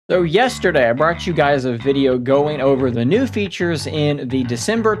So yesterday I brought you guys a video going over the new features in the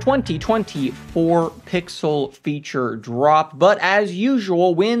December 2024 Pixel feature drop. But as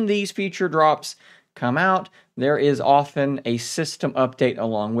usual, when these feature drops come out, there is often a system update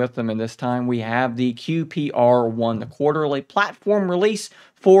along with them. And this time we have the QPR1, the quarterly platform release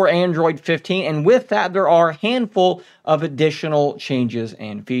for Android 15. And with that, there are a handful of additional changes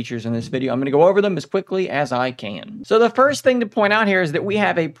and features in this video. I'm going to go over them as quickly as I can. So the first thing to point out here is that we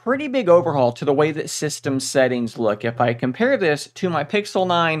have a pretty big overhaul to the way that system settings look. If I compare this to my Pixel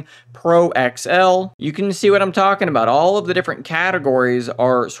 9 Pro XL, you can see what I'm talking about. All of the different categories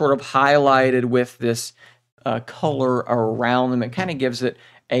are sort of highlighted with this color around them. It kind of gives it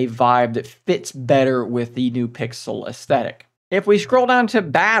a vibe that fits better with the new Pixel aesthetic. If we scroll down to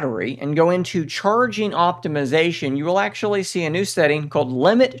battery and go into charging optimization, you will actually see a new setting called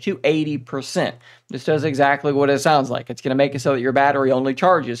limit to 80%. This does exactly what it sounds like. It's going to make it so that your battery only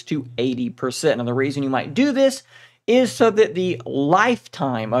charges to 80%. And the reason you might do this is so that the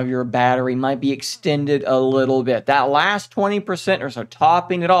lifetime of your battery might be extended a little bit. That last 20% or so,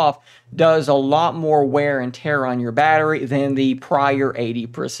 topping it off, does a lot more wear and tear on your battery than the prior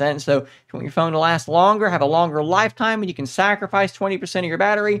 80%. So if you want your phone to last longer, have a longer lifetime, and you can sacrifice 20% of your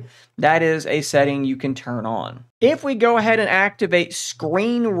battery, that is a setting you can turn on. If we go ahead and activate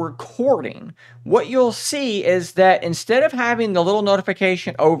screen recording, what you'll see is that instead of having the little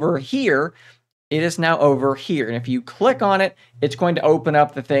notification over here, it is now over here. And if you click on it, it's going to open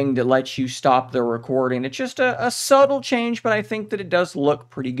up the thing that lets you stop the recording. It's just a subtle change, but I think that it does look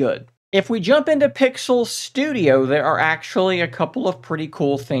pretty good. If we jump into Pixel Studio, there are actually a couple of pretty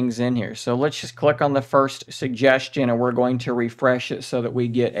cool things in here. So let's just click on the first suggestion, and we're going to refresh it so that we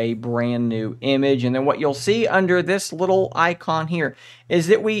get a brand new image. And then what you'll see under this little icon here is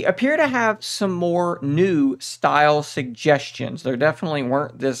that we appear to have some more new style suggestions. There definitely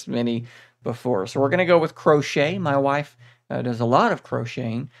weren't this many before. So we're going to go with crochet. My wife does a lot of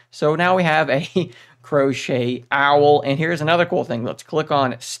crocheting. So now we have a crochet owl. And here's another cool thing. Let's click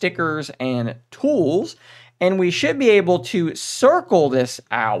on stickers and tools. And we should be able to circle this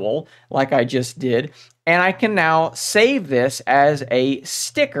owl like I just did. And I can now save this as a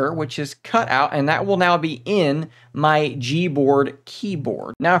sticker, which is cut out, and that will now be in my Gboard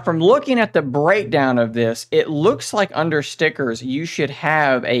keyboard. Now, from looking at the breakdown of this, it looks like under stickers, you should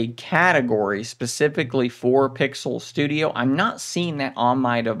have a category specifically for Pixel Studio. I'm not seeing that on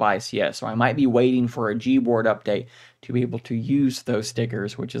my device yet, so I might be waiting for a Gboard update to be able to use those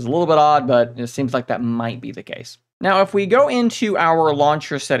stickers, which is a little bit odd, but it seems like that might be the case. Now, if we go into our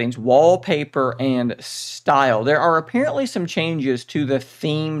launcher settings, wallpaper and style, there are apparently some changes to the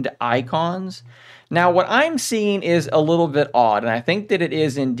themed icons. Now, what I'm seeing is a little bit odd, and I think that it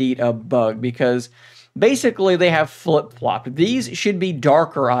is indeed a bug because basically they have flip-flopped. These should be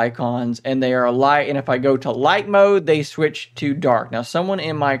darker icons, and they are light, and if I go to light mode, they switch to dark. Now, someone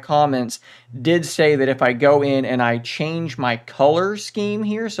in my comments did say that if I go in and I change my color scheme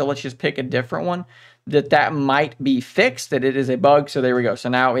here, so let's just pick a different one, that might be fixed, that it is a bug. So there we go. So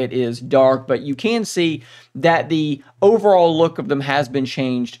now it is dark, but you can see that the overall look of them has been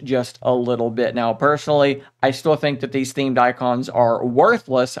changed just a little bit. Now, personally, I still think that these themed icons are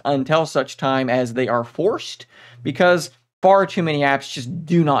worthless until such time as they are forced, because far too many apps just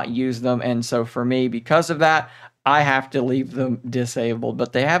do not use them. And so for me, because of that, I have to leave them disabled,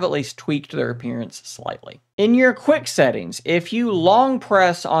 but they have at least tweaked their appearance slightly. In your quick settings, if you long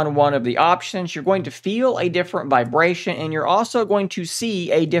press on one of the options, you're going to feel a different vibration, and you're also going to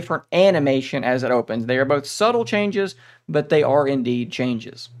see a different animation as it opens. They are both subtle changes, but they are indeed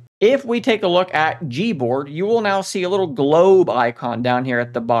changes. If we take a look at Gboard, you will now see a little globe icon down here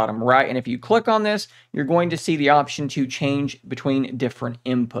at the bottom right, and if you click on this, you're going to see the option to change between different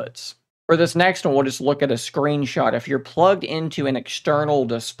inputs. For this next one, we'll just look at a screenshot. If you're plugged into an external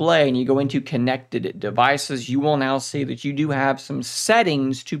display and you go into connected devices, you will now see that you do have some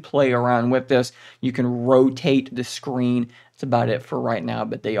settings to play around with this. You can rotate the screen. That's about it for right now,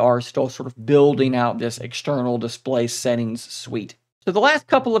 but they are still sort of building out this external display settings suite. So the last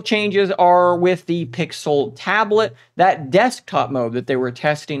couple of changes are with the Pixel tablet. That desktop mode that they were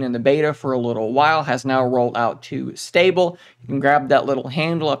testing in the beta for a little while has now rolled out to stable. You can grab that little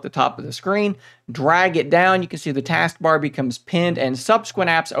handle at the top of the screen, drag it down. You can see the taskbar becomes pinned, and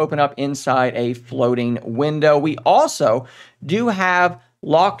subsequent apps open up inside a floating window. We also do have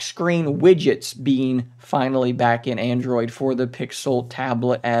lock screen widgets being finally back in Android for the Pixel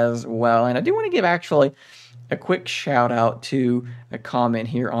tablet as well. And I do want to give actually a quick shout out to a comment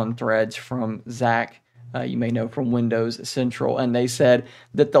here on Threads from Zach you may know from Windows Central, and they said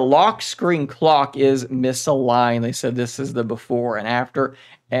that the lock screen clock is misaligned. They said this is the before and after,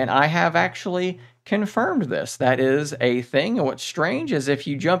 and I have actually confirmed this. That is a thing, and what's strange is if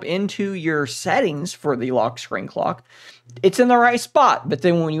you jump into your settings for the lock screen clock, it's in the right spot, but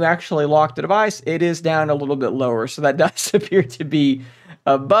then when you actually lock the device, it is down a little bit lower, so that does appear to be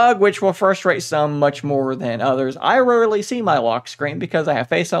a bug, which will frustrate some much more than others. I rarely see my lock screen because I have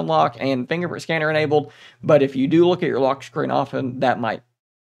Face Unlock and fingerprint scanner enabled, but if you do look at your lock screen often, that might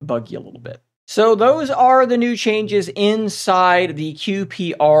bug you a little bit. So those are the new changes inside the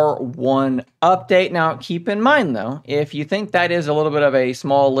QPR1 update. Now, keep in mind, though, if you think that is a little bit of a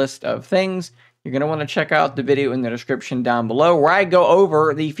small list of things, you're going to want to check out the video in the description down below where I go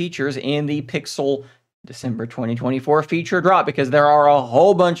over the features in the Pixel December 2024 feature drop, because there are a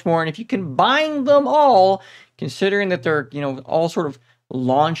whole bunch more. And if you combine them all, considering that they're, all sort of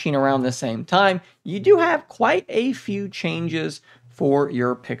launching around the same time, you do have quite a few changes for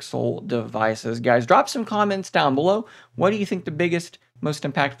your Pixel devices. Guys, drop some comments down below. What do you think the biggest, most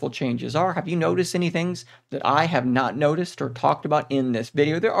impactful changes are? Have you noticed any things that I have not noticed or talked about in this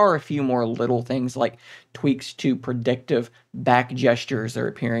video? There are a few more little things like tweaks to predictive back gestures that are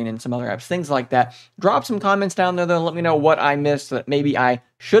appearing in some other apps, things like that. Drop some comments down there, though. Let me know what I missed that maybe I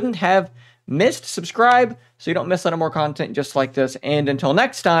shouldn't have missed. Subscribe so you don't miss out on more content just like this. And until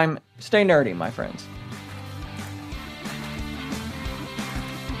next time, stay nerdy, my friends.